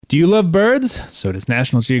Do you love birds? So does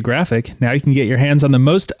National Geographic. Now you can get your hands on the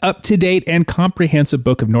most up-to-date and comprehensive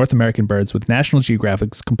book of North American birds with National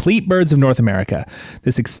Geographic's Complete Birds of North America.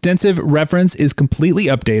 This extensive reference is completely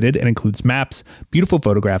updated and includes maps, beautiful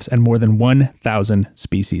photographs, and more than 1,000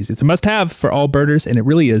 species. It's a must-have for all birders, and it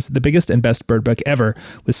really is the biggest and best bird book ever.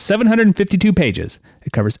 With 752 pages,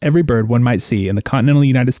 it covers every bird one might see in the continental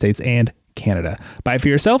United States and Canada. Buy it for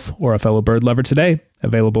yourself or a fellow bird lover today.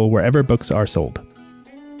 Available wherever books are sold.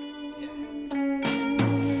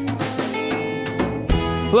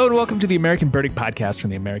 Hello and welcome to the American Birding Podcast from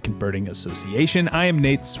the American Birding Association. I am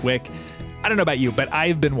Nate Swick. I don't know about you, but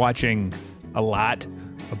I've been watching a lot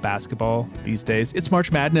of basketball these days. It's March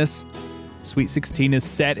Madness. Sweet 16 is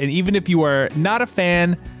set, and even if you are not a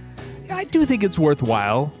fan, I do think it's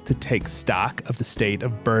worthwhile to take stock of the state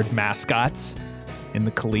of bird mascots in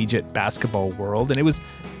the collegiate basketball world. And it was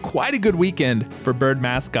quite a good weekend for bird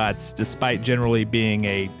mascots, despite generally being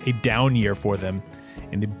a down year for them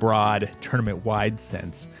in the broad tournament-wide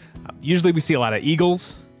sense. Usually we see a lot of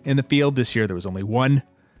eagles in the field. This year there was only one,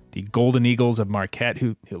 the Golden Eagles of Marquette,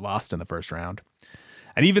 who lost in the first round.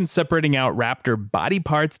 And even separating out raptor body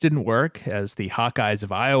parts didn't work, as the Hawkeyes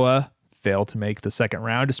of Iowa failed to make the second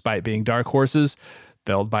round despite being dark horses,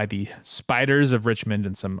 felled by the Spiders of Richmond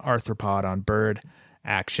and some arthropod on bird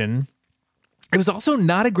action. It was also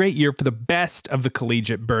not a great year for the best of the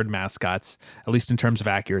collegiate bird mascots, at least in terms of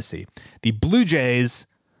accuracy. The Blue Jays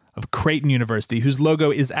of Creighton University, whose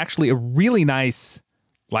logo is actually a really nice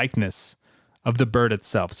likeness of the bird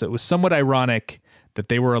itself. So it was somewhat ironic that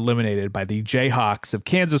they were eliminated by the Jayhawks of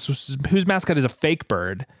Kansas, whose mascot is a fake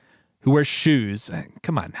bird who wears shoes.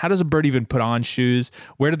 Come on, how does a bird even put on shoes?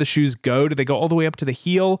 Where do the shoes go? Do they go all the way up to the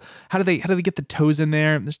heel? How do they get the toes in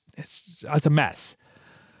there? It's a mess.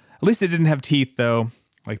 At least it didn't have teeth, though,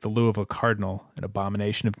 like the Louisville Cardinal, an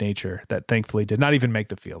abomination of nature that thankfully did not even make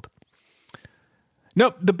the field.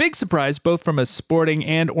 Nope, the big surprise, both from a sporting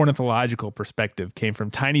and ornithological perspective, came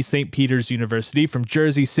from tiny St. Peter's University from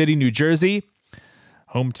Jersey City, New Jersey,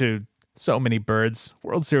 home to so many birds.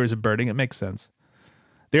 World Series of birding, it makes sense.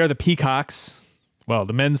 They are the Peacocks. Well,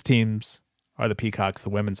 the men's teams are the Peacocks,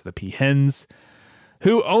 the women's are the Peahens,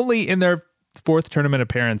 who only in their fourth tournament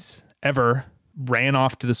appearance ever ran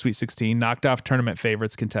off to the Sweet 16, knocked off tournament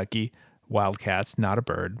favorites Kentucky Wildcats, not a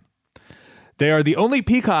bird. They are the only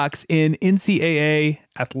Peacocks in NCAA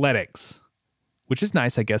athletics, which is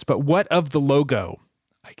nice, I guess, but what of the logo?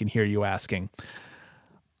 I can hear you asking.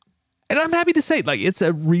 And I'm happy to say, it's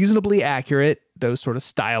a reasonably accurate, though sort of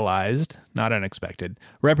stylized, not unexpected,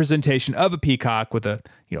 representation of a peacock with a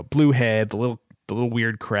blue head, the little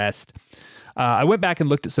weird crest. I went back and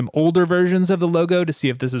looked at some older versions of the logo to see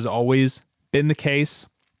if this has always been the case.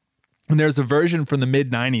 And there's a version from the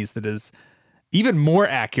mid-90s that is even more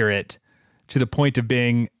accurate to the point of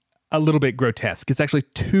being a little bit grotesque. It's actually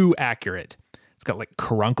too accurate. It's got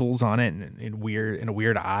caruncles on it and a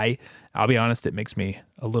weird eye. I'll be honest, it makes me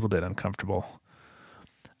a little bit uncomfortable.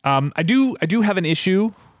 I do have an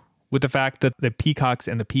issue with the fact that the Peacocks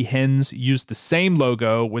and the Peahens use the same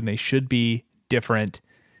logo when they should be different.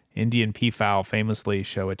 Indian peafowl famously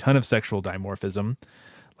show a ton of sexual dimorphism,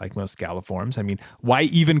 like most galliforms. I mean, why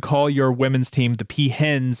even call your women's team the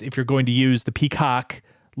Peahens if you're going to use the peacock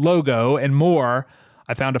logo and more?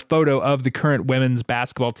 I found a photo of the current women's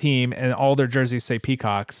basketball team, and all their jerseys say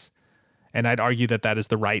Peacocks, and I'd argue that is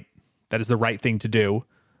the right thing to do.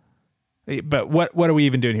 But what are we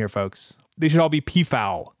even doing here, folks? They should all be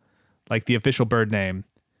peafowl, like the official bird name,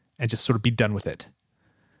 and just sort of be done with it.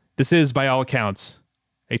 This is, by all accounts,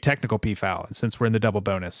 a technical peafowl, and since we're in the double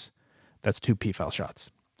bonus, that's 2 peafowl shots.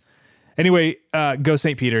 Anyway, go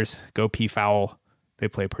St. Peter's, go peafowl. They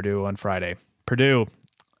play Purdue on Friday. Purdue,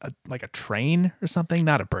 like a train or something,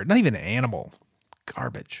 not a bird, not even an animal.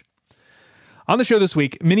 Garbage. On the show this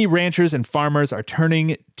week, many ranchers and farmers are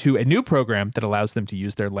turning to a new program that allows them to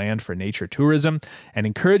use their land for nature tourism and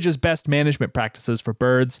encourages best management practices for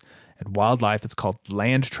birds and wildlife. It's called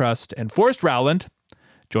Land Trust. And Forrest Rowland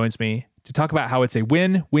joins me to talk about how it's a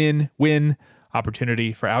win-win-win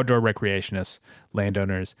opportunity for outdoor recreationists,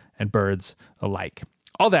 landowners, and birds alike.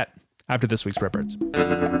 All that after this week's Rare Birds.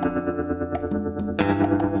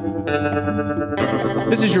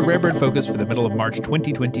 This is your Rare Bird Focus for the middle of March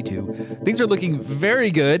 2022. Things are looking very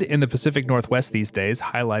good in the Pacific Northwest these days,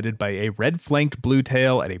 highlighted by a red-flanked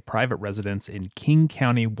bluetail at a private residence in King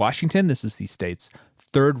County, Washington. This is the state's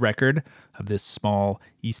third record of this small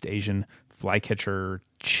East Asian flycatcher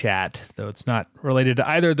chat, though it's not related to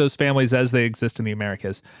either of those families as they exist in the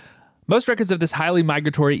Americas. Most records of this highly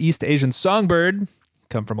migratory East Asian songbird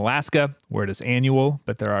come from Alaska, where it is annual,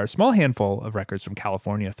 but there are a small handful of records from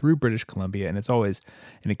California through British Columbia, and it's always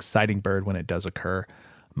an exciting bird when it does occur.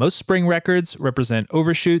 Most spring records represent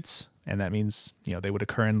overshoots, and that means, they would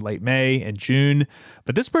occur in late May and June.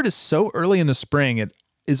 But this bird is so early in the spring, it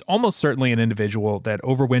is almost certainly an individual that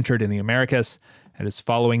overwintered in the Americas and is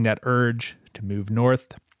following that urge to move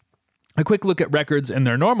north. A quick look at records in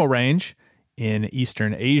their normal range in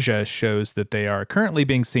Eastern Asia shows that they are currently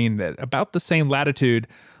being seen at about the same latitude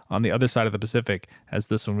on the other side of the Pacific as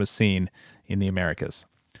this one was seen in the Americas.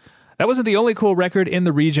 That wasn't the only cool record in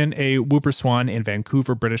the region. A whooper swan in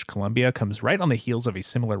Vancouver, British Columbia comes right on the heels of a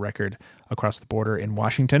similar record across the border in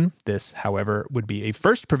Washington. This, however, would be a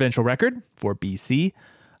first provincial record for BC.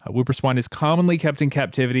 A whooper swan is commonly kept in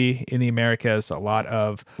captivity in the Americas. A lot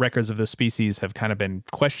of records of this species have kind of been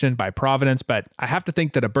questioned by provenance, but I have to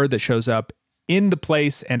think that a bird that shows up in the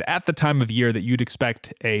place and at the time of year that you'd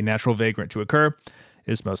expect a natural vagrant to occur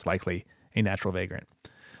is most likely a natural vagrant.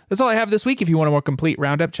 That's all I have this week. If you want a more complete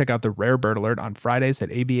roundup, check out the Rare Bird Alert on Fridays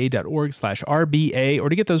at aba.org/RBA, or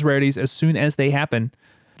to get those rarities as soon as they happen,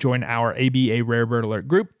 join our ABA Rare Bird Alert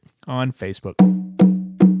group on Facebook.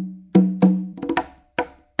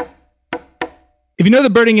 If you know the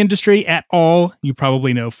birding industry at all, you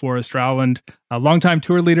probably know Forrest Rowland, a longtime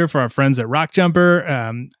tour leader for our friends at Rock Jumper.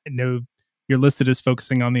 I know you're listed as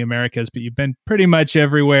focusing on the Americas, but you've been pretty much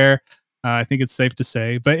everywhere. I think it's safe to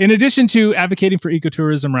say. But in addition to advocating for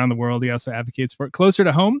ecotourism around the world, he also advocates for it closer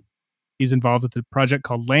to home. He's involved with a project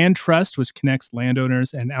called Land Trust, which connects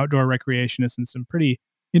landowners and outdoor recreationists in some pretty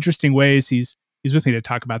interesting ways. He's with me to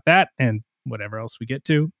talk about that and whatever else we get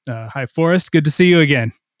to. Hi, Forrest. Good to see you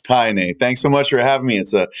again. Hi, Nate. Thanks so much for having me.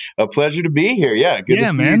 It's a pleasure to be here. Yeah, good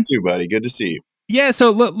to see you too, buddy. Good to see you. Yeah,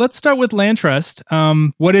 so let's start with Land Trust.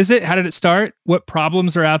 What is it? How did it start? What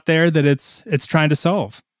problems are out there that it's trying to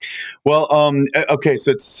solve? Well, okay, so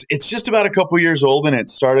it's just about a couple years old, and it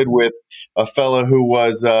started with a fellow who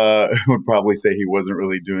was who would probably say he wasn't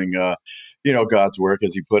really doing God's work,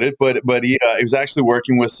 as he put it, but he was actually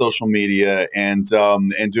working with social media and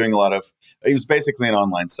doing a lot of. He was basically an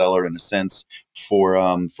online seller in a sense for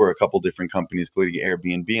a couple different companies, including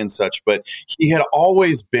Airbnb and such. But he had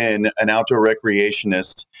always been an outdoor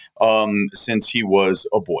recreationist since he was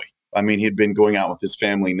a boy. I mean, he'd been going out with his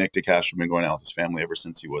family. Nick DeCastro had been going out with his family ever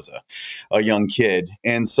since he was a young kid.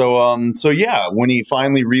 And so yeah, when he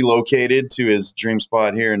finally relocated to his dream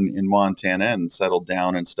spot here in Montana and settled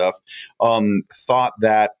down and stuff, thought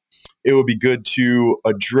that it would be good to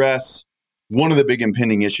address one of the big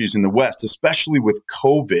impending issues in the West, especially with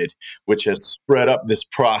COVID, which has spread up this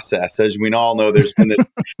process. As we all know, there's been this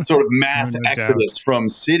sort of mass exodus from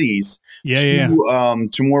cities to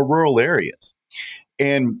more rural areas.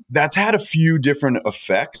 And that's had a few different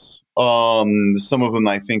effects. Some of them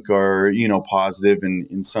I think are, positive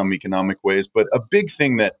in some economic ways. But a big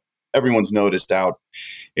thing that everyone's noticed out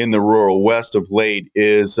in the rural West of late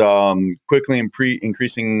is quickly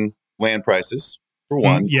increasing land prices, for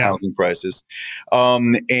one, housing prices,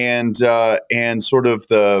 and sort of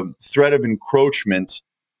the threat of encroachment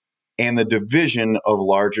and the division of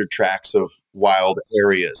larger tracts of wild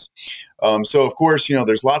areas. So, of course,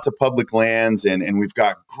 there's lots of public lands and we've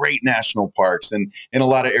got great national parks. And in a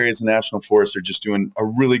lot of areas, the national forests are just doing a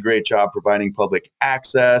really great job providing public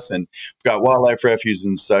access. And we've got wildlife refuges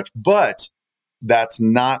and such. But that's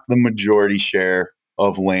not the majority share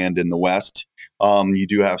of land in the West. You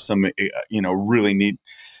do have some, really neat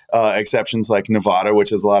exceptions like Nevada, which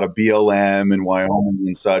has a lot of BLM and Wyoming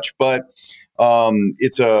and such. But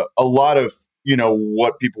it's a lot of,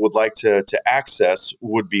 what people would like to access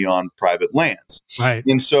would be on private lands. Right.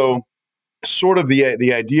 And so sort of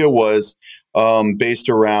the idea was based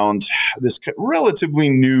around this relatively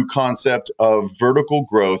new concept of vertical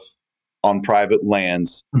growth on private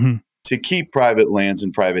lands. Mm-hmm. To keep private lands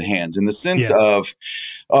in private hands, in the sense of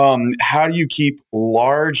how do you keep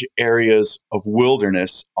large areas of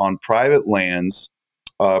wilderness on private lands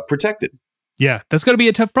protected? Yeah, that's going to be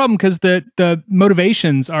a tough problem because the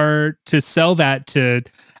motivations are to sell that to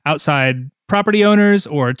outside property owners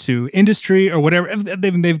or to industry or whatever.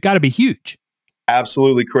 They've got to be huge.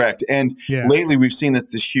 Absolutely correct. And lately we've seen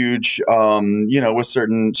this huge, with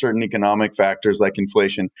certain economic factors like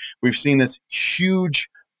inflation, we've seen this huge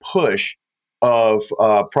push of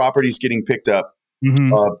properties getting picked up,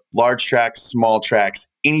 large tracts, small tracts,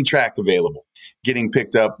 any tract available, getting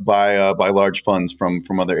picked up by large funds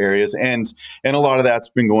from other areas, and a lot of that's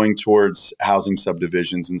been going towards housing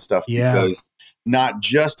subdivisions and stuff because not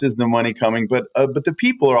just is the money coming, but the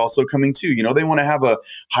people are also coming too. They want to have a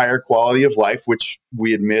higher quality of life, which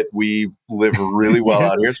we admit we live really well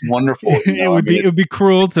out here. It's wonderful. It would be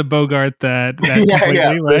cruel to bogart that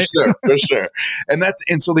yeah, right? for sure.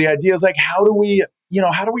 And so the idea is like, how do we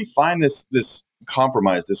find this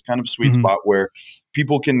compromise, this kind of sweet spot where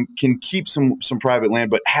people can keep some private land,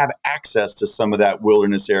 but have access to some of that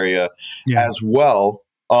wilderness area as well.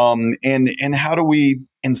 And how do we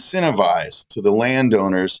incentivize to the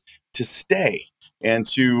landowners to stay and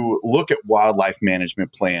to look at wildlife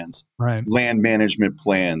management plans, land management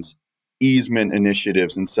plans, easement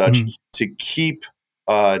initiatives and such to keep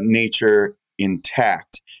nature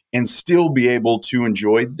intact and still be able to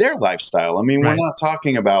enjoy their lifestyle. I mean, we're not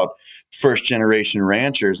talking about first generation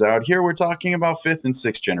ranchers out here. We're talking about fifth and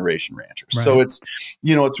sixth generation ranchers. So it's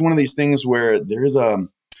one of these things where there's a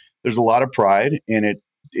lot of pride, and it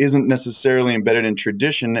isn't necessarily embedded in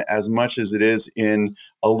tradition as much as it is in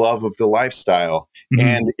a love of the lifestyle.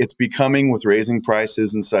 And it's becoming, with raising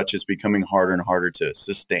prices and such, it's becoming harder and harder to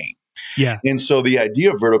sustain. Yeah. And so the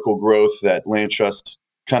idea of vertical growth that Land Trust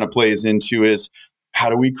kind of plays into is, how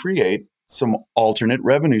do we create some alternate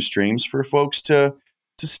revenue streams for folks to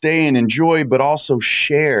stay and enjoy, but also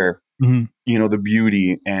share, the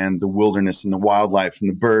beauty and the wilderness and the wildlife and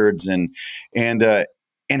the birds and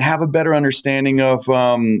have a better understanding of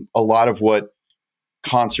a lot of what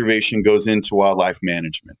conservation goes into wildlife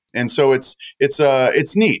management. And so it's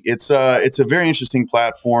neat. It's a very interesting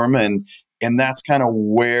platform, and that's kind of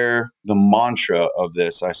where the mantra of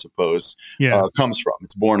this, I suppose, comes from.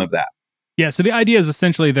 It's born of that. Yeah. So the idea is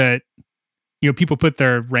essentially that people put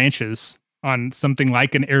their ranches on something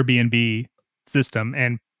like an Airbnb system,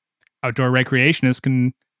 and outdoor recreationists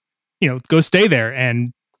can go stay there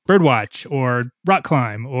and birdwatch or rock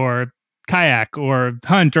climb or kayak or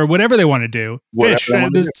hunt or whatever they want to do. Fish.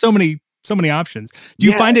 There's so many options. Do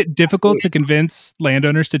you find it difficult to convince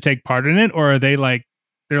landowners to take part in it, or are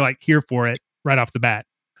they're here for it right off the bat?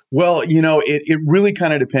 Well, it really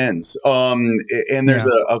kind of depends. And there's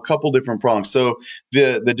a couple different prongs. So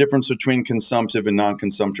the difference between consumptive and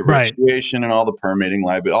non-consumptive recreation and all the permitting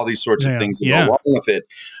liability, all these sorts of things that go along with it.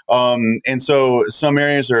 And so some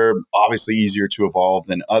areas are obviously easier to evolve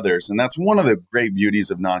than others. And that's one of the great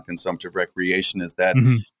beauties of non-consumptive recreation, is that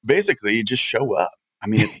basically you just show up. I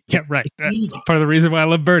mean, it's easy. Part of the reason why I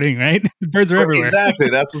love birding, right? Birds are everywhere. Exactly.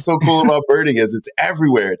 That's what's so cool about birding, is it's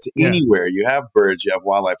everywhere. It's anywhere. You have birds, you have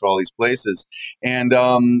wildlife, all these places. And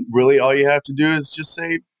really all you have to do is just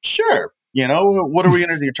say, sure, what are we going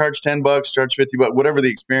to do? Charge $10, charge $50, whatever the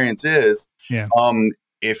experience is. Yeah.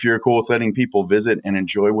 If you're cool with letting people visit and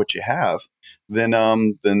enjoy what you have, then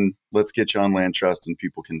let's get you on Land Trust, and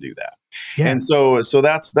people can do that. Yeah. And so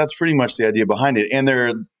that's pretty much the idea behind it. And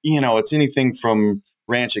it's anything from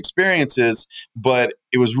ranch experiences, but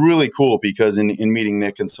it was really cool because in meeting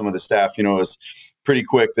Nick and some of the staff, it was pretty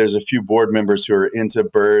quick. There's a few board members who are into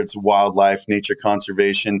birds, wildlife, nature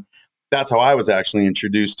conservation. That's how I was actually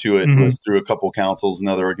introduced to it, was through a couple councils and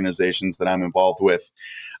other organizations that I'm involved with.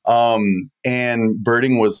 And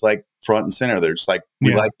birding was like front and center. They're just like,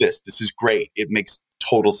 we like this. This is great. It makes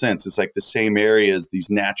total sense. It's like the same areas, these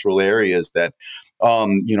natural areas that,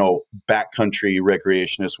 backcountry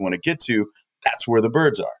recreationists want to get to. That's where the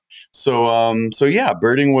birds are. So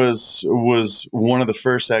birding was one of the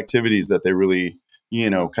first activities that they really,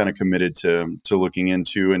 kind of committed to looking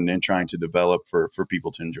into and trying to develop for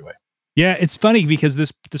people to enjoy. Yeah, it's funny because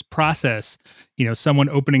this process, someone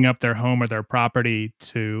opening up their home or their property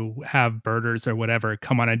to have birders or whatever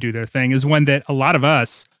come on and do their thing, is one that a lot of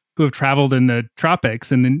us who have traveled in the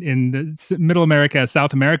tropics and in the Middle America,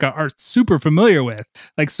 South America are super familiar with.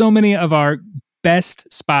 Like, so many of our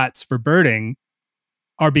best spots for birding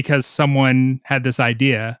are because someone had this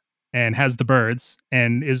idea and has the birds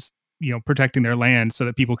and is, protecting their land so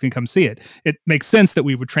that people can come see it. It makes sense that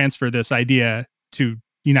we would transfer this idea to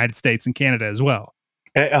United States and Canada as well.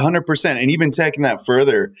 100%. And even taking that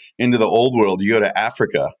further into the old world, you go to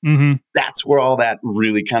Africa. That's where all that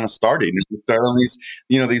really kind of started. It started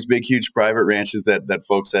on these big, huge private ranches that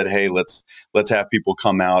folks said, hey, let's have people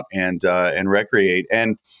come out and recreate.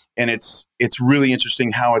 And it's really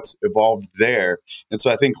interesting how it's evolved there. And so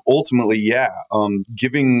I think ultimately,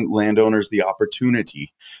 giving landowners the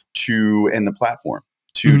opportunity and the platform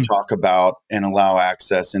to talk about and allow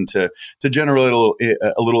access and to generate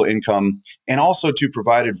a little income, and also to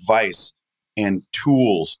provide advice and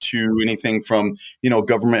tools to anything from,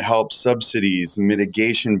 government help, subsidies,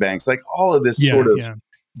 mitigation banks, like all of this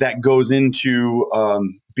that goes into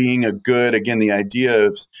being a good, again, the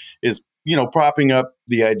idea is propping up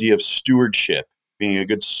the idea of stewardship, being a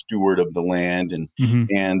good steward of the land and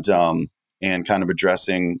and kind of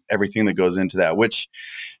addressing everything that goes into that, which,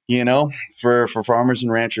 for farmers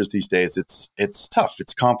and ranchers these days, it's tough.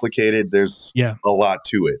 It's complicated. There's a lot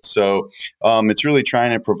to it. So it's really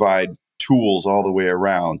trying to provide tools all the way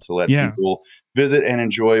around to let people visit and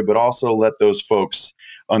enjoy, but also let those folks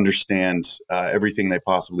understand everything they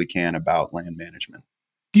possibly can about land management.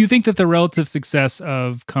 Do you think that the relative success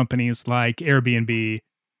of companies like Airbnb,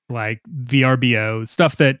 like VRBO,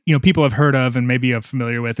 stuff that people have heard of and maybe are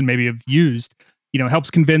familiar with and maybe have used,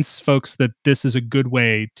 helps convince folks that this is a good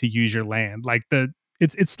way to use your land? Like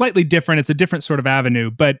it's slightly different. It's a different sort of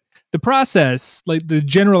avenue, but the process, like the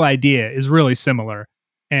general idea, is really similar.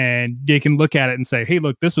 And they can look at it and say, "Hey,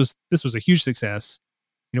 look, this was a huge success.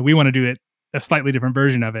 We want to do it a slightly different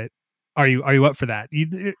version of it. Are you up for that?"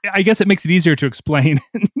 I guess it makes it easier to explain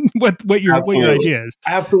what your idea is.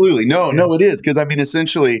 Absolutely. No, it is. Because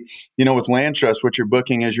essentially, with Land Trust, what you're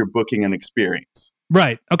booking is you're booking an experience.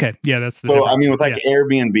 Right. Okay. Yeah, that's the difference. With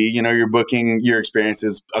Airbnb, you're booking your experience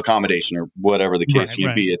as accommodation or whatever the case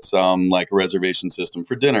may be. It's like a reservation system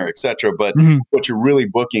for dinner, etc. But what you're really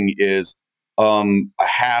booking is a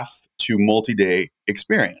half to multi-day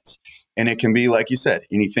experience. And it can be, like you said,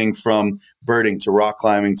 anything from birding to rock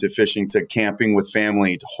climbing to fishing to camping with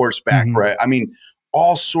family to horseback, right? I mean,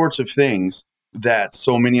 all sorts of things that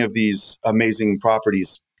so many of these amazing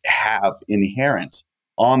properties have inherent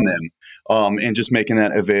on them, and just making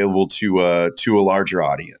that available to a larger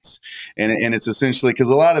audience. And it's essentially because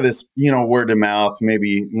a lot of this, word of mouth,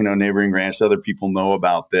 maybe, neighboring ranch, other people know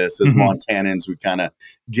about this. As Montanans, we kind of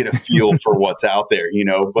get a feel for what's out there,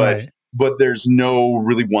 but there's no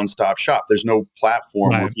really one-stop shop. There's no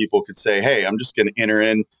platform where people could say, "Hey, I'm just going to enter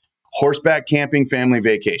in horseback camping family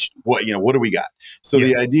vacation. What do we got?" So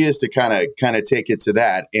the idea is to kind of take it to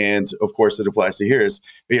that. And of course it applies to here is,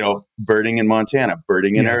 birding in Montana,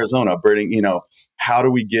 birding in Arizona, birding, how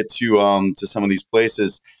do we get to some of these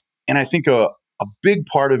places? And I think a big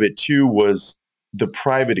part of it too was the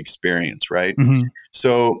private experience, right?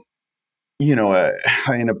 So, in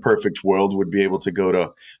a perfect world, would be able to go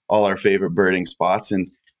to all our favorite birding spots and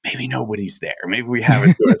maybe nobody's there. Maybe we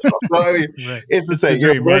haven't to ourselves. So, I mean, it's the same.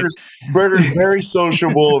 Birders very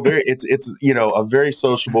sociable. It's a very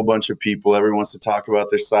sociable bunch of people. Everyone wants to talk about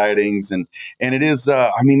their sightings, and it is.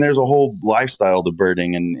 There's a whole lifestyle to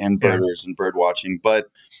birding and birders and bird watching. But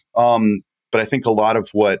I think a lot of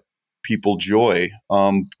what people enjoy,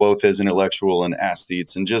 both as intellectual and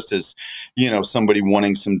aesthetes, and just as somebody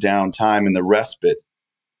wanting some downtime and the respite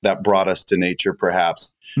that brought us to nature,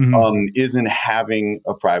 perhaps, isn't having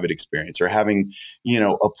a private experience or having,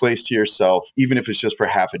 a place to yourself, even if it's just for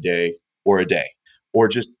half a day, or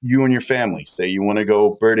just you and your family. Say you want to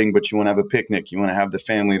go birding, but you want to have a picnic. You want to have the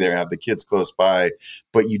family there, have the kids close by,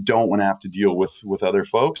 but you don't want to have to deal with other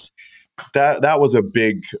folks. That was a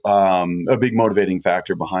big motivating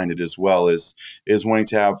factor behind it as well, is wanting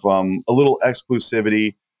to have a little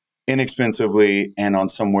exclusivity, inexpensively, and on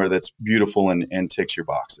somewhere that's beautiful and ticks your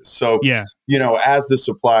boxes. So, as the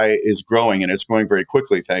supply is growing, and it's growing very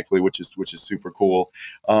quickly, thankfully, which is super cool.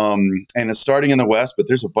 And it's starting in the West, but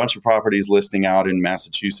there's a bunch of properties listing out in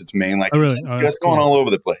Massachusetts, Maine, that's going all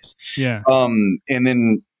over the place. Yeah. And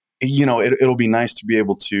then, it'll be nice to be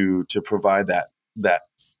able to provide that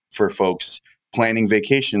for folks planning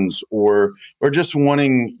vacations or just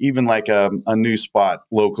wanting even like a new spot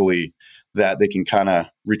locally that they can kind of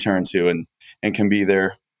return to and can be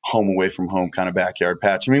their home away from home kind of backyard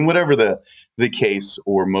patch. I mean, whatever the case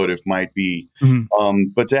or motive might be.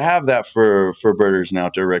 But to have that for birders and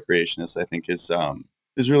outdoor recreationists, I think is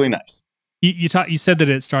really nice. You said that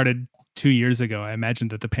it started 2 years ago. I imagine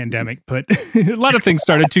that the pandemic put a lot of things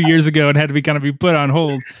started 2 years ago and had to be put on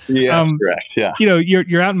hold. Yes, correct. Yeah.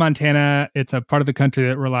 You're out in Montana. It's a part of the country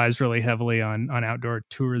that relies really heavily on outdoor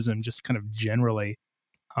tourism, just kind of generally.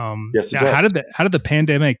 Yes, it does. How did the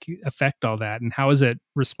pandemic affect all that, and how has it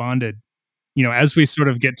responded? As we sort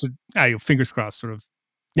of get to, fingers crossed, sort of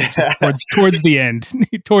towards the end.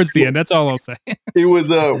 Towards the end. That's all I'll say. It was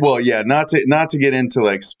not to get into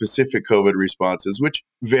like specific COVID responses, which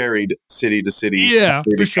varied city to city,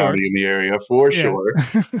 for sure, in the area for sure.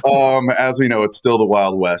 As we know, it's still the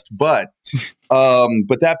Wild West, but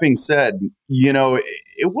that being said,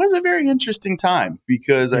 it was a very interesting time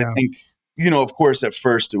because I think. Of course, at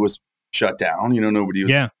first it was shut down. Nobody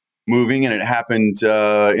was moving, and it happened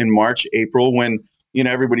in March, April, when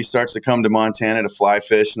everybody starts to come to Montana to fly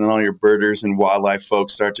fish, and then all your birders and wildlife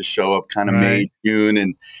folks start to show up kind of May, June,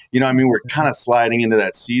 and we're kind of sliding into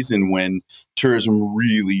that season when tourism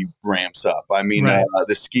really ramps up.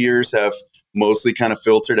 The skiers have mostly kind of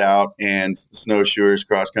filtered out, and snowshoers,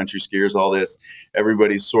 cross country skiers, all this,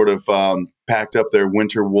 everybody's sort of packed up their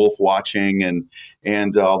winter wolf watching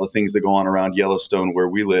and all the things that go on around Yellowstone where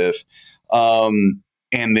we live. And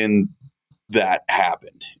then that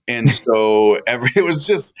happened. And so it was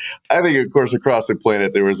just, I think, of course, across the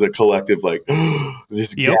planet, there was a collective, like,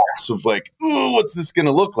 this gasp of like, oh, what's this going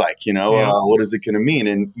to look like? What is it going to mean?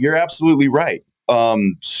 And you're absolutely right.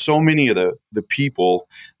 So many of the people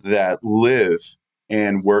that live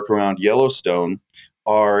and work around Yellowstone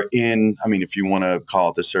are in, I mean, if you want to call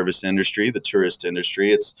it the service industry, the tourist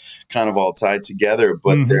industry, it's kind of all tied together,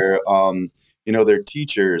 but they're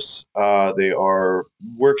teachers, they are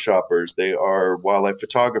workshoppers, they are wildlife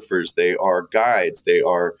photographers, they are guides, they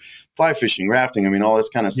are fly fishing, rafting. I mean, all this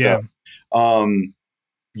kind of stuff. I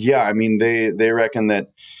mean, they reckon that,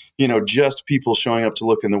 just people showing up to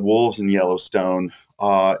look in the wolves in Yellowstone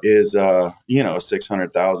is a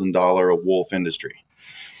 $600,000 a wolf industry.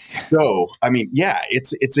 So, I mean,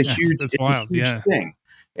 it's a huge thing.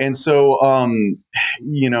 And so,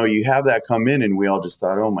 you have that come in, and we all just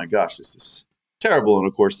thought, oh my gosh, this is terrible. And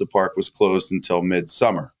of course, the park was closed until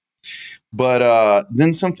midsummer. But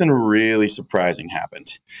then something really surprising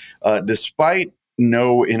happened. Despite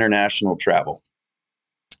no international travel,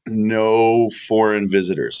 no foreign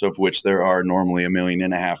visitors, of which there are normally 1.5 million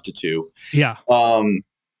to 2. Yeah.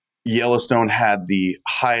 Yellowstone had the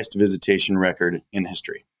highest visitation record in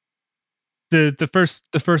history. The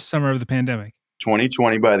first summer of the pandemic.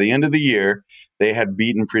 2020, by the end of the year, they had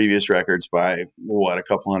beaten previous records by a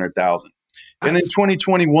couple 100,000. And then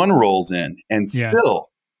 2021 rolls in, and still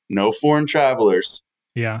no foreign travelers.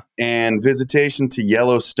 Yeah. And visitation to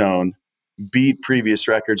Yellowstone beat previous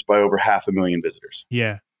records by over 500,000 visitors.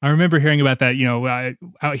 Yeah. I remember hearing about that.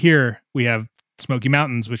 Out here we have Smoky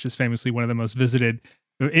Mountains, which is famously one of the most visited,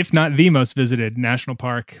 if not the most visited national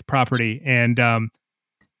park property. And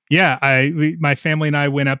my family and I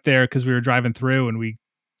went up there because we were driving through, and we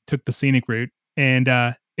took the scenic route, and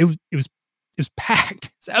it was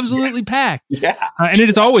packed. It's absolutely packed. Yeah. And it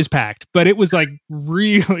is always packed, but it was like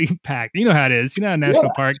really packed. You know how it is. You know how national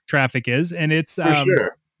park traffic is. And it's, for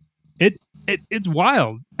sure. It's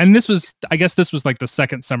wild. And this was like the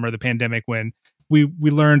second summer of the pandemic when we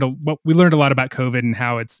learned a lot about COVID and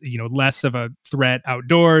how it's, less of a threat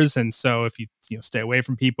outdoors. And so if you stay away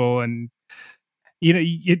from people, and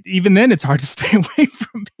even then it's hard to stay away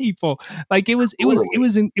from people. Like it was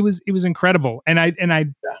incredible. And I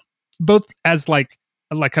both as like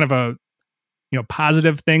kind of a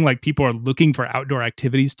positive thing, like people are looking for outdoor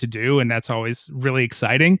activities to do, and that's always really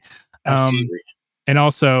exciting. And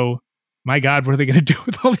also, my God, what are they going to do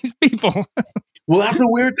with all these people? Well, that's a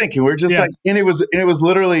weird thinking. We're just and it was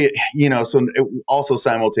literally, so also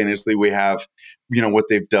simultaneously we have, what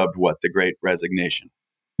they've dubbed the Great Resignation.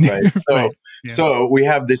 Right. So, so we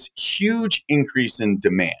have this huge increase in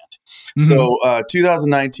demand. So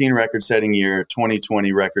 2019 record-setting year,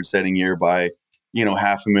 2020 record-setting year by,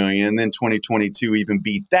 500,000. And then 2022 even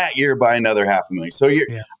beat that year by another 500,000. So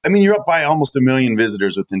you're up by almost 1 million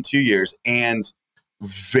visitors within 2 years, and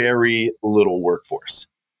very little workforce.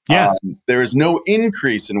 Yeah. There is no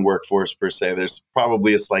increase in workforce per se. There's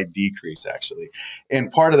probably a slight decrease, actually.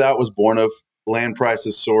 And part of that was born of land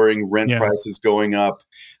prices soaring, rent prices going up,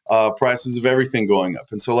 prices of everything going up.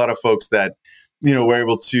 And so a lot of folks that, were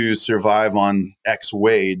able to survive on X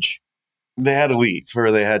wage, they had to leave, or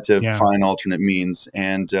they had to find alternate means.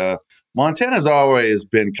 And Montana's always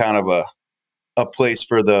been kind of a place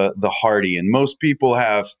for the hardy. And most people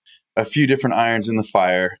have a few different irons in the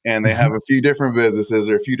fire, and they have a few different businesses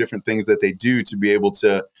or a few different things that they do to be able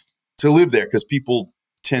to live there, because people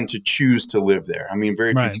tend to choose to live there. I mean,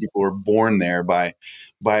 very few people are born there by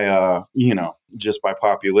just by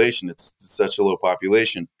population. It's such a low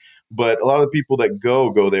population. But a lot of the people that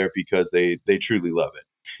go there because they truly love it.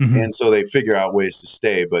 And so they figure out ways to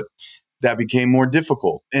stay, but that became more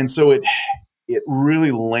difficult. And so it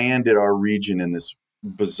really landed our region in this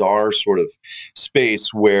bizarre sort of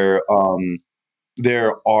space where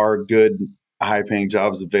there are good high-paying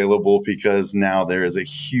jobs available, because now there's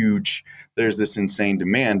this insane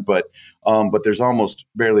demand, but there's almost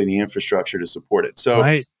barely the infrastructure to support it. So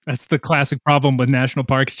that's the classic problem with national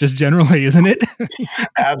parks, just generally, isn't it?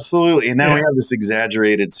 Absolutely. And now we have this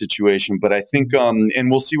exaggerated situation, but I think, and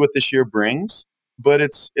we'll see what this year brings, but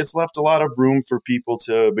it's left a lot of room for people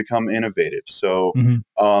to become innovative. So,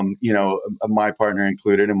 my partner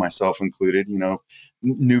included and myself included,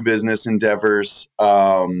 new business endeavors,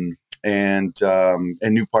 and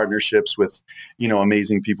new partnerships with,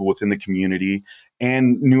 amazing people within the community,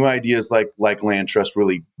 and new ideas like Land Trust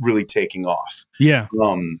really, really taking off. Yeah.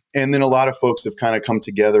 And then a lot of folks have kind of come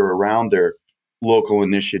together around local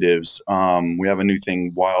initiatives. We have a new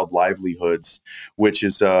thing, Wild Livelihoods, which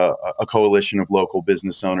is a coalition of local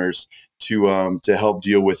business owners to help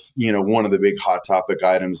deal with, one of the big hot topic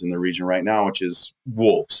items in the region right now, which is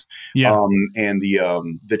wolves. Yeah. And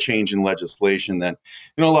the change in legislation that,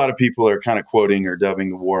 a lot of people are kind of quoting or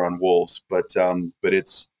dubbing the war on wolves, but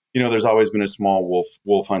it's, there's always been a small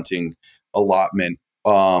wolf hunting allotment,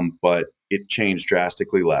 but it changed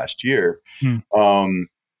drastically last year.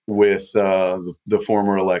 With the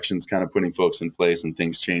former elections kind of putting folks in place and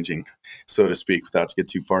things changing, so to speak, without to get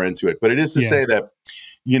too far into it. But it is to say that,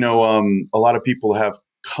 a lot of people have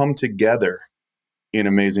come together in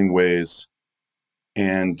amazing ways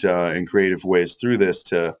and in creative ways through this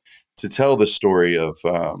to tell the story of,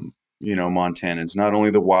 Montanans, not only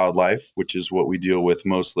the wildlife, which is what we deal with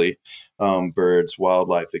mostly, birds,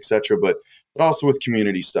 wildlife, etc., but also with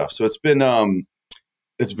community stuff. So it's been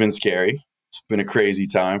scary. It's been a crazy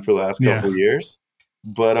time for the last couple of years,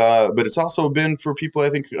 but it's also been for people, I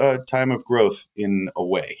think, a time of growth in a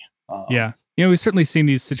way. We've certainly seen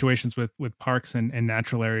these situations with parks and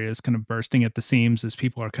natural areas kind of bursting at the seams as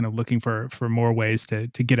people are kind of looking for more ways to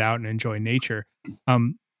get out and enjoy nature.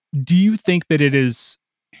 Do you think that it is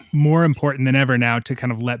more important than ever now to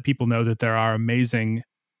kind of let people know that there are amazing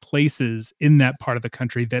places in that part of the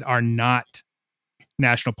country that are not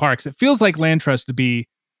national parks? It feels like land trust would be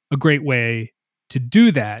a great way to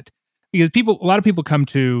do that, because a lot of people come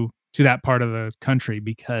to that part of the country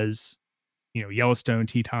because, Yellowstone,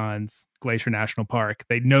 Tetons, Glacier National Park,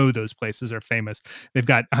 they know those places are famous. They've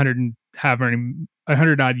got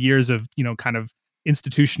 100 odd years of, kind of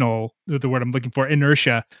institutional, the word I'm looking for,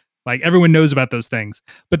 inertia. Like everyone knows about those things,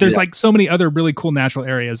 but there's like so many other really cool natural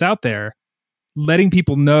areas out there. Letting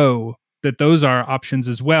people know that those are options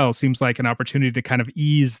as well seems like an opportunity to kind of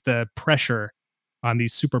ease the pressure on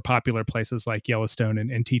these super popular places like Yellowstone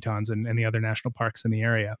and Tetons and the other national parks in the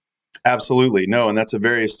area. Absolutely. No. And that's a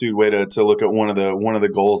very astute way to look at one of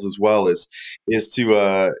the goals as well is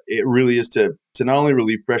to, it really is to not only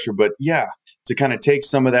relieve pressure, but to kind of take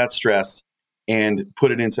some of that stress and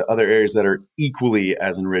put it into other areas that are equally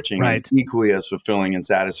as enriching, and equally as fulfilling and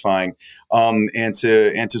satisfying. And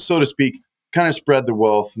to, so to speak, kind of spread the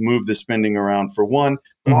wealth, move the spending around for one,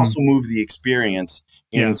 but also move the experience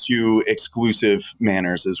into exclusive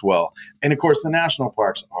manners as well. And of course, the national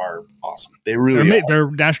parks are awesome. They really are.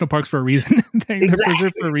 They're national parks for a reason. They're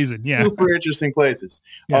preserved for a reason. Yeah. Super interesting places.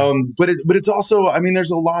 But it's also, I mean,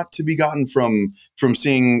 there's a lot to be gotten from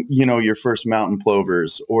seeing, your first mountain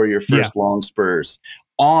plovers or your first long spurs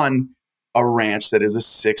on a ranch that is a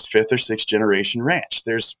fifth or sixth generation ranch.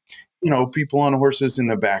 There's, people on horses in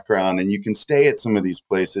the background, and you can stay at some of these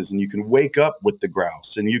places and you can wake up with the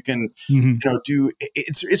grouse and you can, do,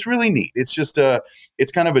 it's really neat. It's just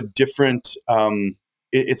it's kind of a different,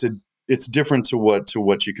 it's different to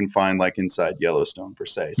what you can find like inside Yellowstone per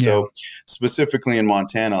se. So specifically in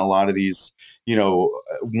Montana, a lot of these,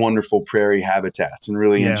 wonderful prairie habitats and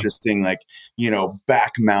really interesting, like,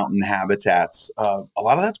 back mountain habitats. A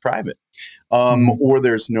lot of that's private. Or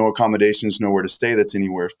there's no accommodations, nowhere to stay that's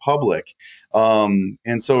anywhere public.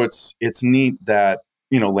 And so it's neat that,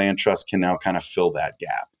 land trust can now kind of fill that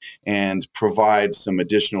gap and provide some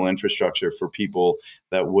additional infrastructure for people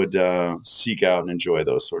that would seek out and enjoy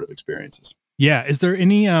those sort of experiences. Yeah. Is there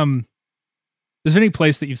any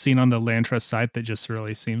place that you've seen on the land trust site that just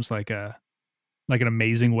really seems like an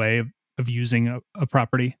amazing way of using a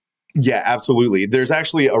property? Yeah, absolutely. There's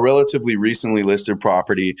actually a relatively recently listed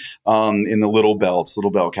property in the Little Bell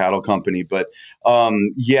Cattle Company, but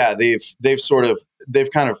they've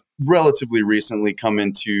kind of relatively recently come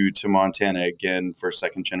into Montana again for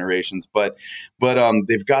second generations, but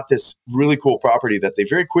they've got this really cool property that they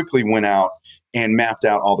very quickly went out and mapped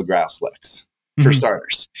out all the grass licks. For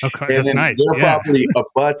starters. Okay, and that's then nice. Their property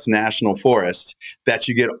abuts national forest that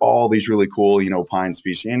you get all these really cool, pine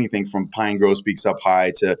species, anything from pine grosbeaks up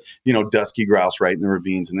high to, dusky grouse right in the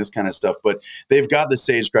ravines and this kind of stuff. But they've got the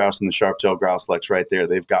sage grouse and the sharp-tailed grouse lecks right there.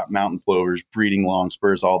 They've got mountain plovers, breeding long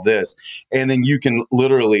spurs, all this. And then you can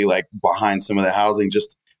literally, like, behind some of the housing,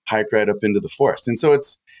 just hike right up into the forest. And so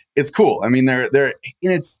it's cool. I mean, there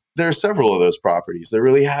are several of those properties that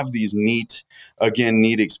really have these neat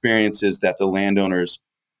experiences that the landowners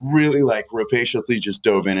really rapaciously just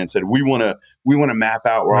dove in and said, we want to map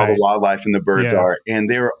out where all the wildlife and the birds are. And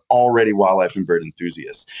they're already wildlife and bird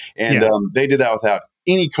enthusiasts. And they did that without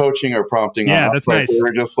any coaching or prompting. Yeah, that's nice. They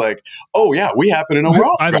were just like, oh yeah, we happen to know where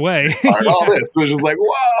all by the way. all this. So it's just like,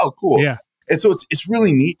 wow, cool. Yeah. And so it's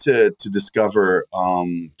really neat to discover,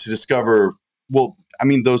 well, I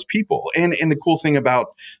mean, those people. And the cool thing about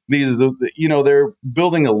these is, they're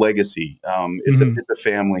building a legacy. It's a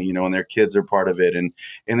family, and their kids are part of it. And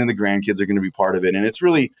then the grandkids are going to be part of it. And it's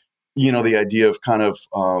really, the idea of kind of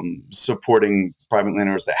supporting private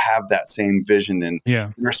landowners that have that same vision and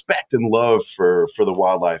respect and love for the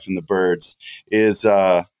wildlife and the birds is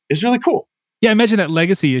really cool. Yeah, I imagine that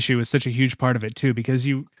legacy issue is such a huge part of it too, because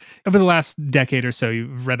over the last decade or so,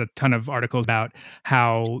 you've read a ton of articles about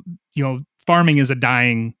how, farming is a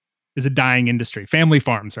dying industry. Family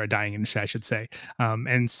farms are a dying industry, I should say.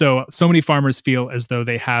 And so many farmers feel as though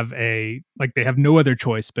they have they have no other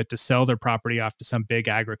choice but to sell their property off to some big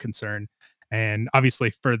agri concern. And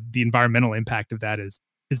obviously for the environmental impact of that is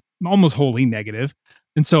almost wholly negative.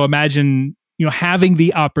 And so imagine, having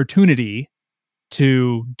the opportunity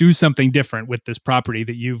to do something different with this property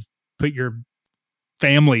that you've put your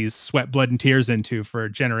family's sweat, blood, and tears into for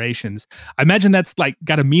generations. I imagine that's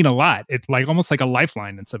got to mean a lot. It's almost like a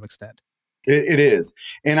lifeline in some extent. It is.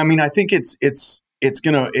 And I mean, I think it's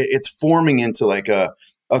forming into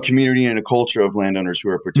a community and a culture of landowners who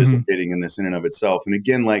are participating in this in and of itself. And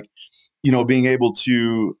again, being able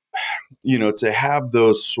to, to have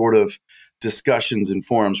those sort of discussions and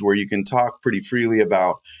forums where you can talk pretty freely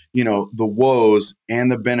about, the woes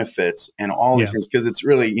and the benefits and all these things. Because it's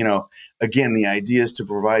really, again, the idea is to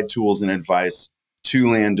provide tools and advice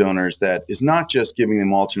to landowners that is not just giving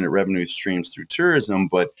them alternate revenue streams through tourism,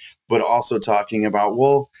 but also talking about,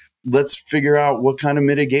 well, let's figure out what kind of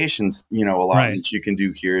mitigations, allotments you can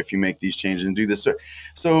do here if you make these changes and do this.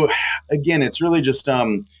 So again, it's really just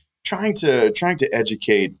trying to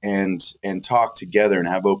educate and talk together and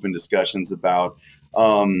have open discussions about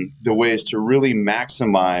the ways to really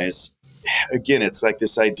maximize. Again, it's like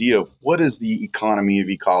this idea of what is the economy of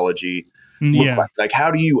ecology look like? Like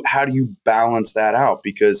how do you balance that out?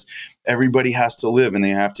 Because everybody has to live and they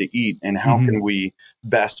have to eat, and how can we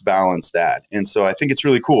best balance that? And so I think it's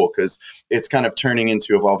really cool because it's kind of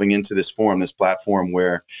evolving into this platform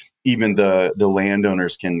where even the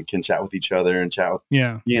landowners can chat with each other and chat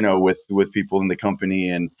with with people in the company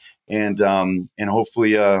and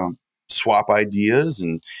hopefully swap ideas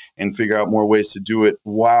and figure out more ways to do it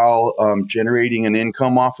while generating an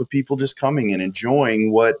income off of people just coming and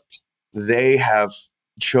enjoying what they have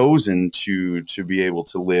chosen to be able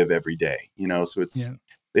to live every day. So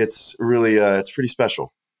it's really it's pretty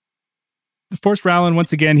special. Forrest Rowland,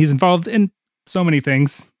 once again, he's involved in so many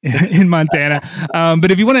things in Montana.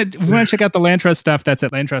 But if you want to check out the Land Trust stuff, that's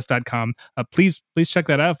at landtrust.com. Please check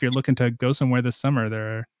that out if you're looking to go somewhere this summer.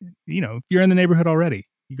 If you're in the neighborhood already,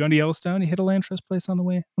 you go into Yellowstone, you hit a Land Trust place on the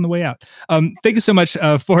way out. Thank you so much,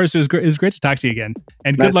 Forrest. It was great to talk to you again,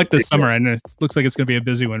 and good luck this summer. And it looks like it's going to be a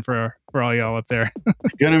busy one for all y'all up there.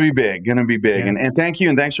 Gonna be big. Yeah. And thank you,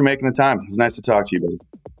 and thanks for making the time. It's nice to talk to you, buddy.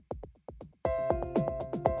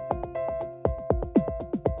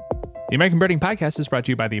 The American Birding Podcast is brought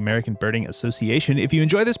to you by the American Birding Association. If you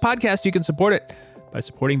enjoy this podcast, you can support it by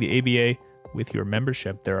supporting the ABA with your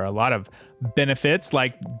membership. There are a lot of benefits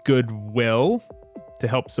like goodwill to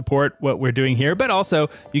help support what we're doing here, but also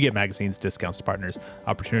you get magazines, discounts to partners,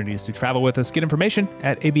 opportunities to travel with us. Get information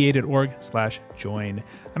at aba.org/join.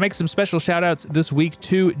 I make some special shout outs this week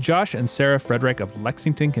to Josh and Sarah Frederick of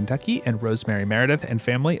Lexington, Kentucky, and Rosemary Meredith and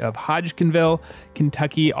family of Hodgkinville,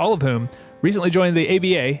 Kentucky, all of whom recently joined the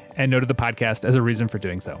ABA and noted the podcast as a reason for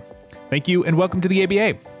doing so. Thank you and welcome to the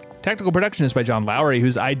ABA. Technical production is by John Lowry,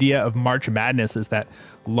 whose idea of March Madness is that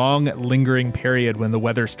long, lingering period when the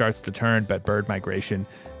weather starts to turn, but bird migration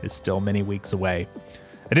is still many weeks away.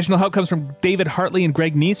 Additional help comes from David Hartley and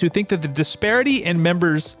Greg Neese, who think that the disparity in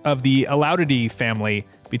members of the Alaudidae family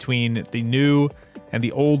between the new and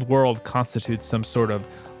the old world constitutes some sort of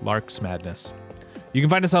Lark's madness. You can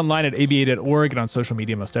find us online at aba.org and on social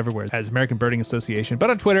media most everywhere as American Birding Association, but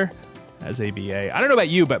on Twitter as ABA. I don't know about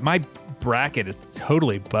you, but my bracket is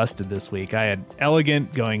totally busted this week. I had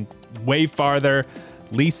Elegant going way farther.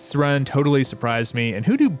 Least's Run totally surprised me. And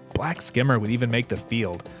who knew Black Skimmer would even make the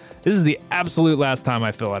field? This is the absolute last time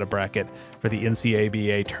I fill out a bracket for the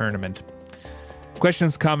NCABA tournament.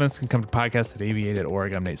 Questions, comments can come to podcast at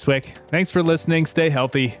aba.org. I'm Nate Swick. Thanks for listening. Stay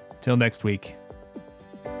healthy. Till next week.